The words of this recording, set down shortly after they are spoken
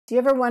Do you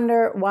ever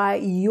wonder why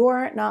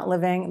you're not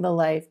living the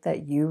life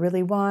that you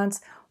really want?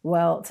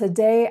 Well,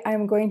 today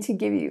I'm going to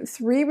give you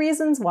 3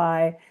 reasons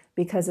why,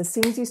 because as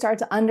soon as you start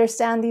to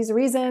understand these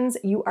reasons,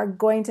 you are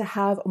going to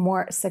have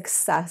more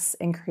success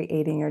in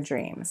creating your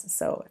dreams.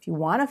 So if you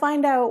want to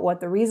find out what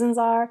the reasons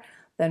are,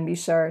 then be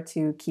sure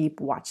to keep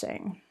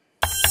watching.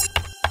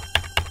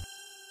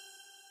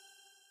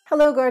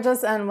 Hello,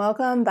 gorgeous, and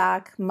welcome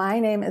back. My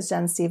name is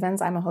Jen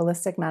Stevens. I'm a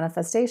holistic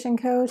manifestation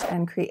coach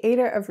and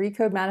creator of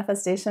Recode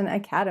Manifestation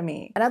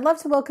Academy. And I'd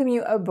love to welcome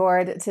you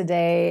aboard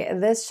today.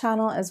 This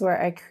channel is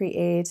where I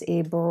create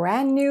a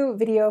brand new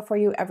video for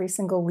you every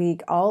single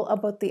week, all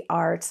about the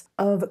art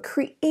of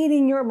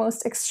creating your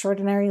most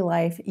extraordinary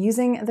life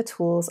using the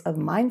tools of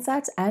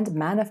mindset and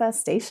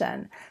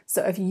manifestation.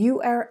 So if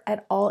you are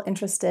at all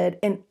interested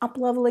in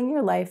up-leveling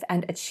your life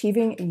and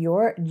achieving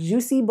your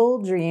juicy,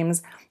 bold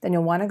dreams, then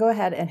you'll want to go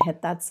ahead and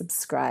hit that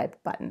subscribe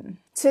button.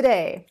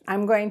 Today,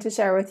 I'm going to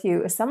share with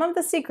you some of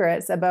the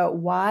secrets about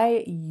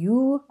why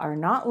you are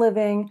not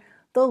living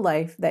the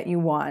life that you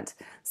want.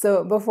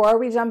 So before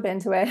we jump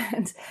into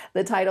it,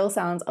 the title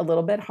sounds a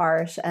little bit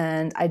harsh,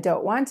 and I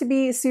don't want to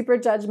be super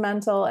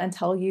judgmental and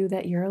tell you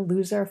that you're a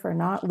loser for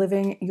not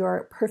living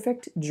your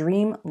perfect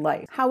dream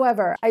life.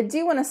 However, I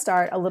do want to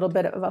start a little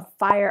bit of a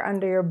fire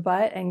under your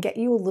butt and get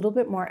you a little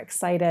bit more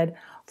excited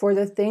for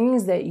the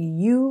things that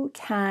you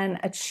can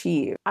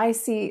achieve. I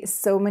see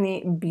so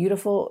many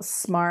beautiful,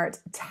 smart,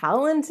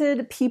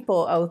 talented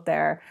people out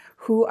there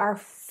who are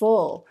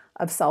full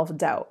of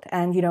self-doubt,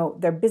 and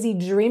they're busy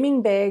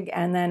dreaming big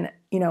and then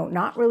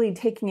not really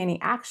taking any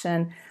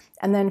action,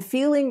 and then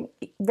feeling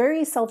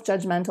very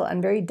self-judgmental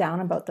and very down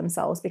about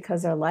themselves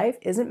because their life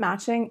isn't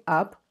matching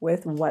up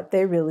with what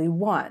they really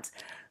want.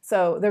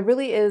 So there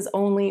really is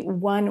only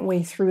one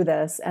way through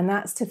this, and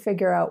that's to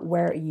figure out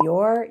where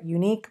your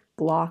unique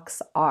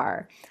blocks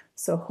are.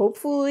 So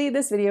hopefully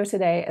this video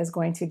today is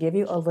going to give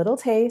you a little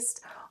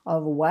taste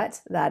of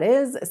what that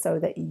is so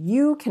that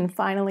you can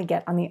finally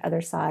get on the other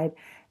side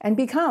and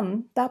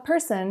become that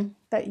person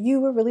that you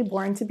were really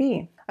born to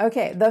be.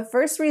 Okay, the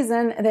first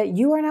reason that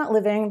you are not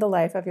living the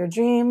life of your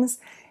dreams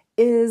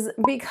is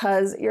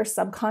because your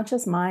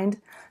subconscious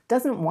mind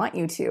doesn't want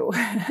you to.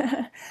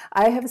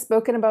 I have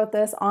spoken about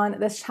this on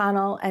this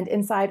channel and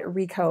inside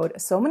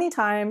Recode so many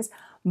times,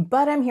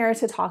 but I'm here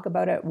to talk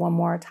about it one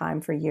more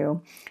time for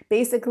you.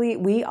 Basically,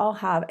 we all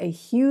have a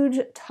huge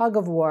tug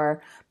of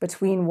war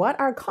between what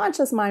our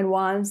conscious mind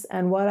wants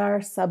and what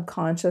our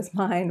subconscious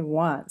mind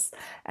wants.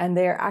 And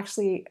they're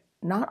actually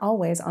not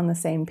always on the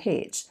same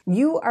page.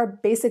 You are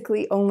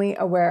basically only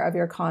aware of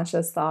your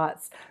conscious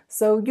thoughts.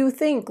 So you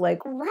think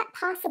like, what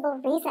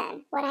possible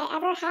reason would I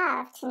ever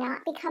have to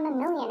not become a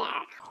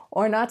millionaire?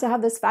 Or not to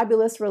have this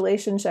fabulous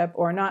relationship,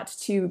 or not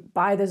to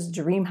buy this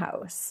dream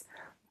house.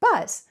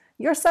 But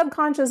your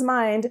subconscious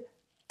mind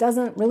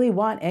doesn't really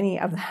want any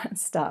of that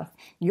stuff.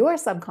 Your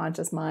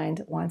subconscious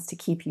mind wants to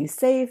keep you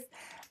safe,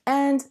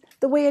 and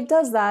the way it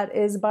does that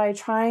is by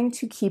trying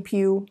to keep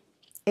you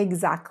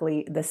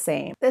exactly the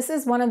same. This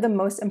is one of the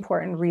most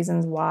important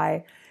reasons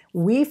why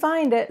we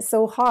find it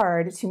so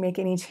hard to make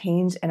any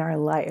change in our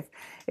life.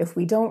 If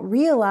we don't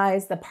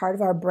realize that part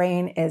of our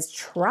brain is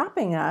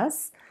trapping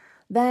us,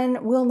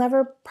 then we'll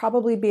never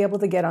probably be able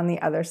to get on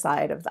the other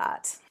side of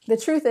that. The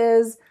truth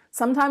is,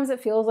 sometimes it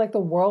feels like the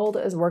world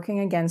is working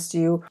against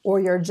you,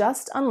 or you're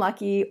just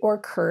unlucky or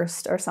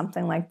cursed or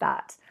something like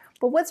that.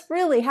 But what's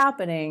really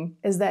happening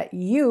is that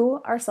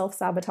you are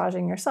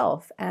self-sabotaging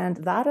yourself, and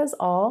that is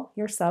all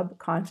your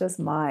subconscious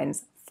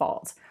mind's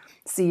fault.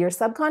 See, your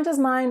subconscious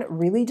mind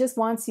really just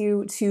wants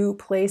you to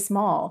play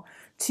small,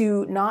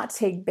 to not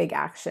take big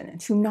action,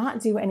 to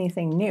not do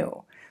anything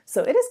new.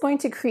 So it is going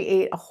to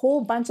create a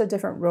whole bunch of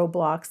different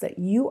roadblocks that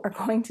you are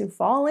going to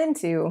fall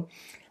into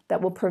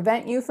that will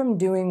prevent you from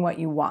doing what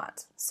you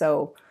want.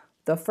 So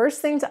the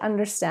first thing to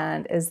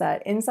understand is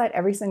that inside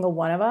every single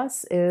one of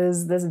us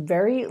is this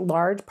very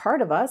large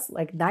part of us,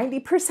 like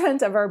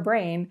 90% of our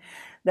brain,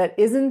 that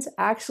isn't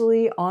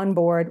actually on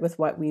board with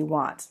what we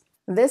want.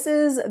 This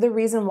is the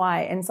reason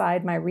why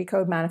inside my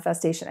Recode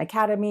Manifestation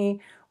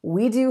Academy,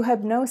 we do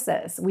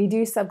hypnosis, we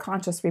do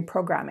subconscious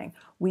reprogramming.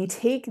 We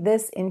take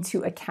this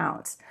into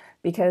account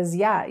because,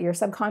 yeah, your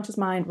subconscious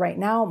mind right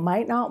now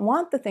might not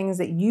want the things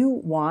that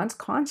you want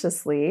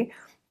consciously,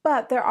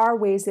 but there are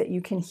ways that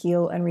you can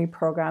heal and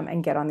reprogram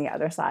and get on the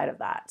other side of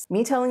that.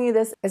 Me telling you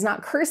this is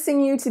not cursing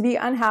you to be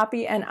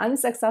unhappy and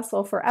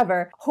unsuccessful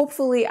forever.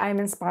 Hopefully, I'm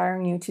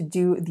inspiring you to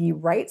do the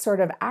right sort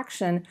of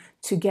action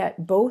to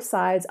get both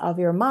sides of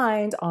your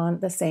mind on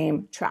the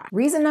same track.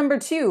 Reason number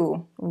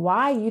 2,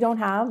 why you don't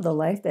have the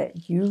life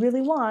that you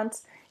really want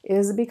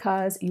is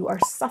because you are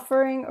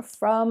suffering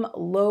from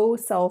low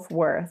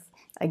self-worth.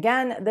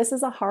 Again, this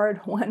is a hard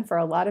one for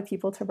a lot of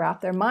people to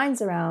wrap their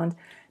minds around,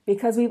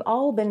 because we've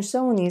all been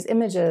shown these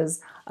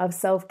images of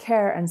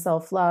self-care and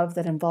self-love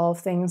that involve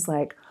things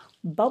like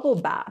bubble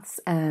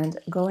baths and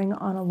going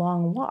on a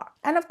long walk.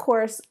 And of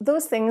course,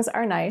 those things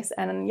are nice,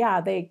 and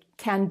yeah, they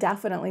can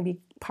definitely be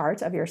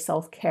part of your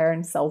self-care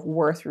and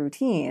self-worth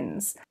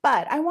routines.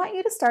 But I want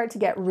you to start to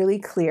get really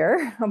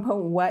clear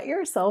about what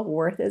your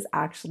self-worth is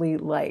actually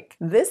like.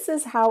 This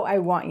is how I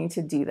want you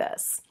to do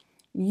this.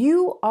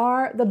 You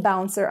are the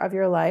bouncer of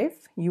your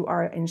life. You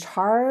are in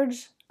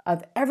charge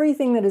of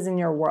everything that is in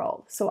your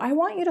world. So I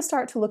want you to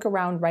start to look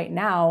around right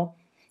now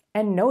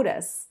and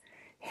notice,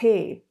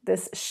 hey,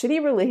 this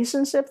shitty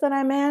relationship that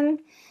I'm in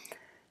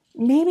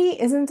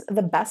maybe isn't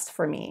the best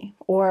for me,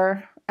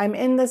 or I'm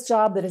in this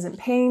job that isn't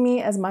paying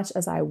me as much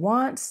as I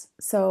want.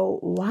 So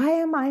why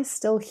am I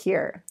still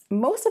here?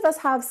 Most of us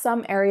have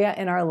some area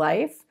in our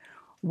life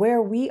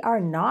where we are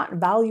not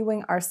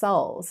valuing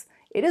ourselves.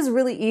 It is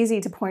really easy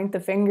to point the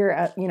finger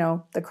at,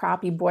 the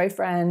crappy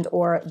boyfriend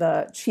or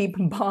the cheap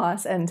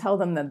boss and tell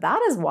them that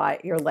that is why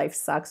your life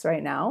sucks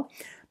right now.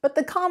 But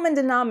the common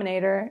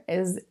denominator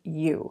is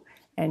you,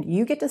 and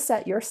you get to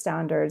set your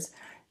standards,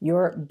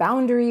 your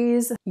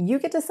boundaries. You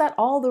get to set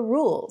all the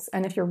rules.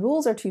 And if your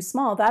rules are too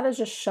small, that is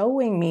just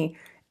showing me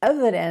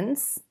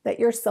evidence that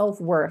your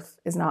self-worth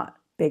is not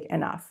big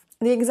enough.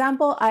 The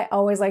example I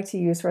always like to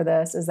use for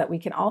this is that we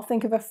can all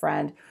think of a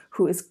friend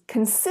who is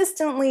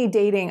consistently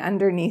dating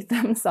underneath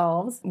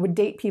themselves, would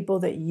date people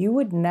that you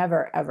would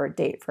never ever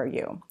date for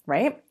you,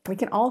 right? We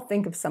can all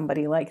think of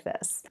somebody like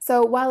this.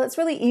 So while it's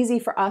really easy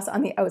for us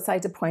on the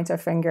outside to point our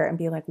finger and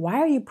be like, why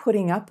are you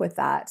putting up with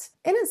that?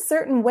 In a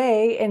certain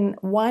way, in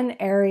one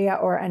area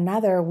or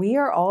another, we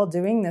are all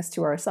doing this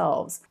to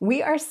ourselves.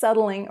 We are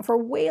settling for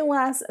way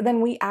less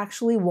than we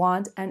actually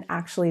want and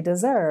actually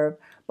deserve.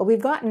 But we've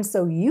gotten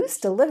so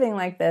used to living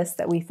like this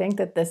that we think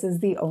that this is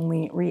the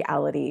only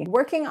reality.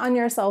 Working on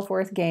your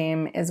self-worth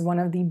game is one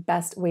of the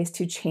best ways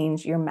to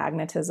change your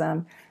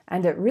magnetism.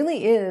 And it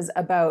really is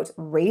about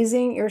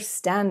raising your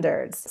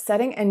standards,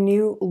 setting a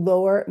new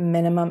lower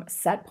minimum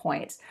set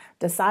point,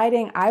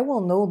 deciding I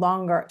will no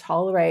longer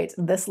tolerate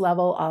this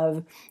level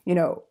of,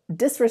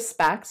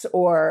 disrespect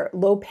or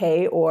low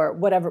pay or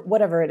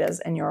whatever it is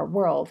in your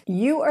world.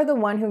 You are the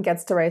one who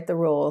gets to write the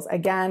rules.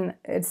 Again,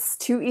 it's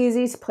too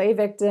easy to play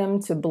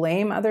victim, to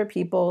blame other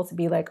people, to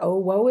be like, oh,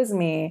 woe is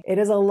me. It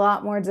is a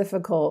lot more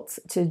difficult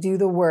to do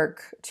the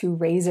work to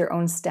raise your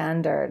own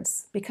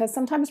standards, because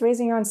sometimes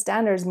raising your own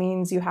standards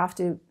means you have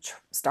to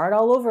start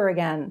all over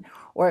again,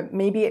 or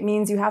maybe it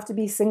means you have to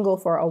be single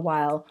for a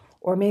while,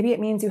 or maybe it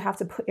means you have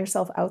to put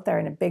yourself out there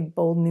in a big,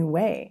 bold new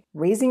way.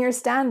 Raising your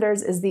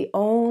standards is the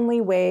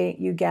only way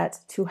you get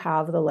to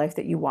have the life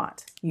that you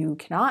want. You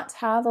cannot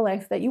have the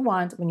life that you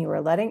want when you are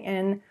letting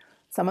in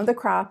some of the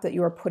crap that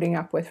you are putting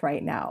up with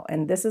right now.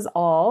 And this is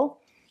all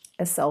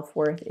a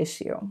self-worth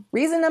issue.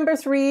 Reason number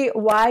 3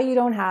 why you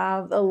don't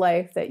have the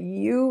life that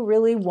you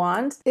really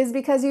want is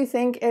because you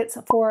think it's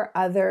for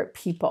other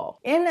people.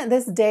 In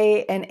this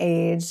day and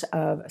age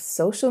of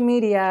social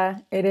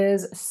media, it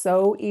is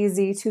so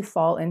easy to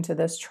fall into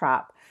this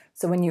trap.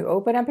 So when you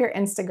open up your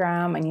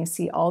Instagram and you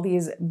see all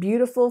these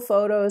beautiful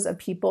photos of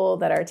people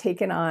that are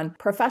taken on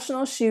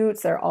professional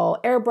shoots, they're all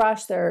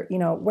airbrushed, they're,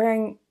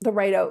 wearing the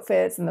right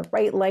outfits and the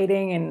right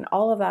lighting and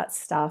all of that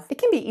stuff. It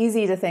can be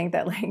easy to think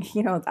that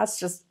that's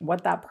just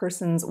what that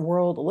person's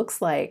world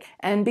looks like.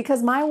 And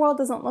because my world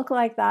doesn't look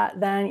like that,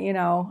 then,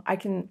 I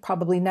can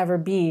probably never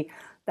be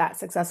that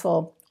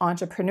successful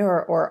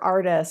entrepreneur or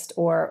artist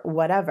or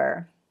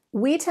whatever.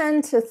 We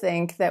tend to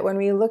think that when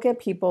we look at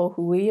people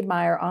who we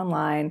admire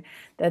online,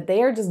 that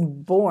they are just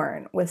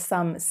born with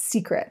some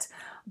secret,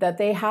 that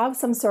they have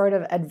some sort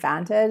of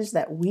advantage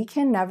that we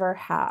can never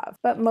have.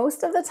 But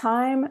most of the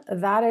time,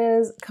 that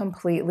is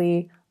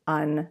completely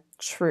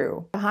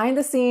untrue. Behind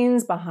the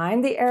scenes,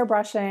 behind the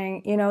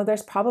airbrushing,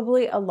 there's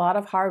probably a lot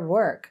of hard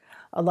work,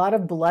 a lot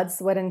of blood,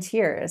 sweat, and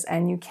tears,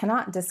 and you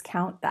cannot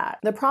discount that.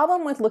 The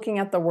problem with looking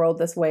at the world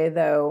this way,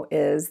 though,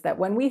 is that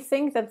when we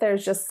think that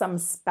there's just some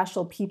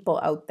special people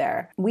out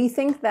there, we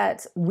think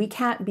that we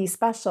can't be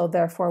special,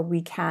 therefore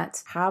we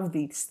can't have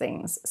these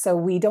things. So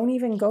we don't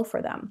even go for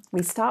them.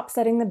 We stop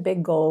setting the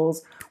big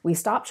goals. We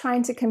stop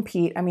trying to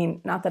compete. I mean,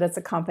 not that it's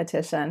a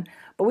competition,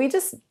 but we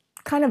just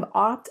kind of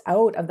opt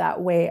out of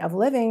that way of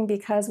living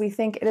because we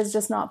think it is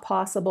just not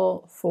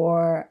possible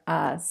for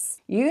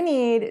us. You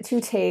need to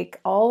take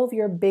all of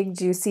your big,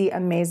 juicy,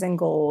 amazing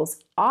goals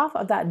off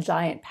of that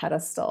giant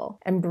pedestal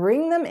and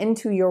bring them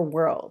into your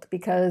world,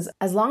 because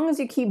as long as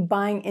you keep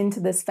buying into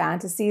this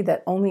fantasy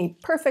that only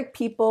perfect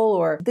people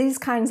or these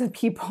kinds of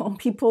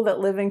people that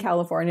live in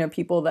California,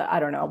 people that, I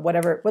don't know,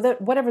 whatever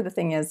the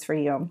thing is for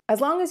you, as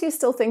long as you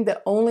still think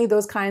that only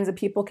those kinds of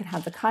people can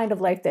have the kind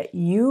of life that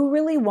you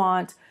really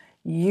want,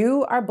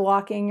 you are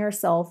blocking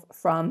yourself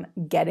from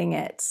getting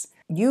it.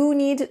 You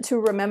need to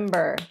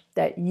remember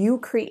that you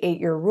create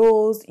your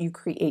rules, you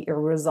create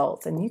your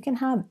results, and you can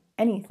have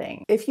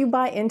anything. If you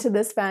buy into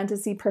this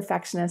fantasy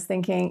perfectionist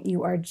thinking,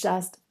 you are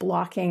just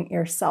blocking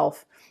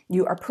yourself.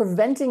 You are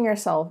preventing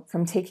yourself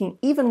from taking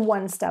even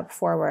one step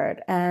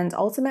forward. And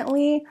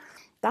ultimately,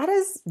 that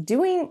is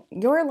doing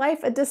your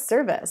life a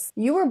disservice.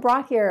 You were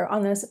brought here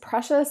on this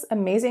precious,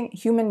 amazing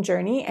human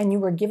journey, and you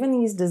were given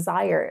these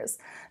desires,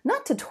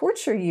 not to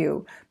torture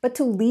you, but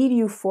to lead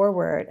you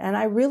forward. And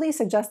I really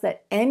suggest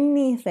that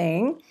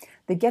anything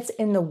that gets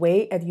in the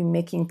way of you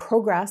making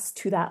progress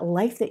to that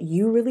life that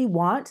you really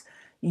want,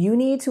 you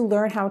need to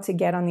learn how to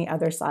get on the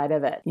other side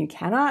of it. You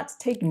cannot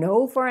take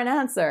no for an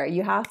answer.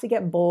 You have to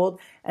get bold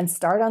and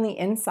start on the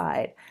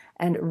inside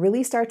and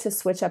really start to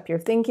switch up your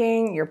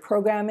thinking, your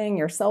programming,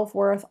 your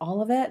self-worth,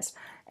 all of it.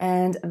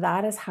 And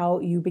that is how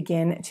you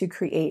begin to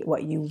create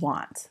what you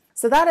want.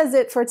 So that is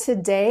it for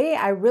today.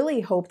 I really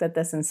hope that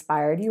this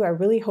inspired you. I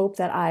really hope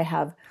that I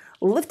have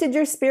lifted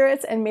your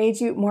spirits and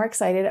made you more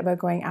excited about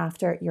going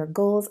after your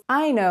goals.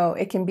 I know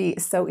it can be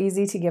so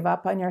easy to give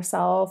up on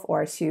yourself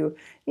or to,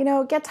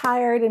 get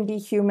tired and be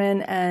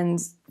human and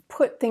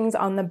put things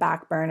on the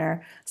back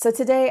burner. So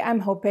today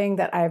I'm hoping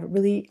that I've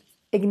really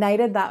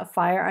ignited that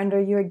fire under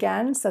you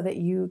again so that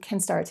you can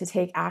start to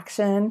take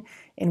action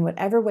in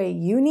whatever way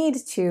you need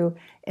to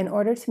in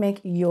order to make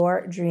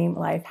your dream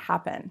life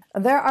happen.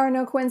 There are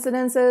no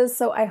coincidences,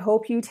 so I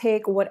hope you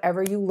take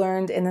whatever you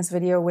learned in this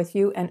video with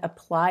you and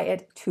apply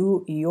it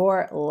to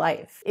your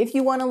life. If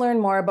you want to learn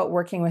more about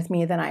working with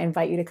me, then I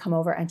invite you to come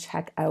over and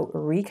check out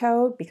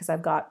Recode because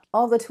I've got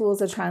all the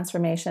tools of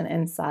transformation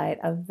inside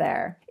of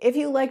there. If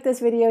you like this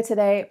video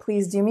today,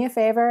 please do me a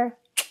favor,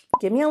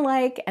 give me a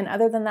like, and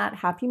other than that,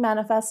 happy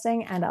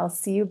manifesting, and I'll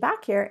see you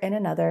back here in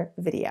another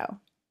video.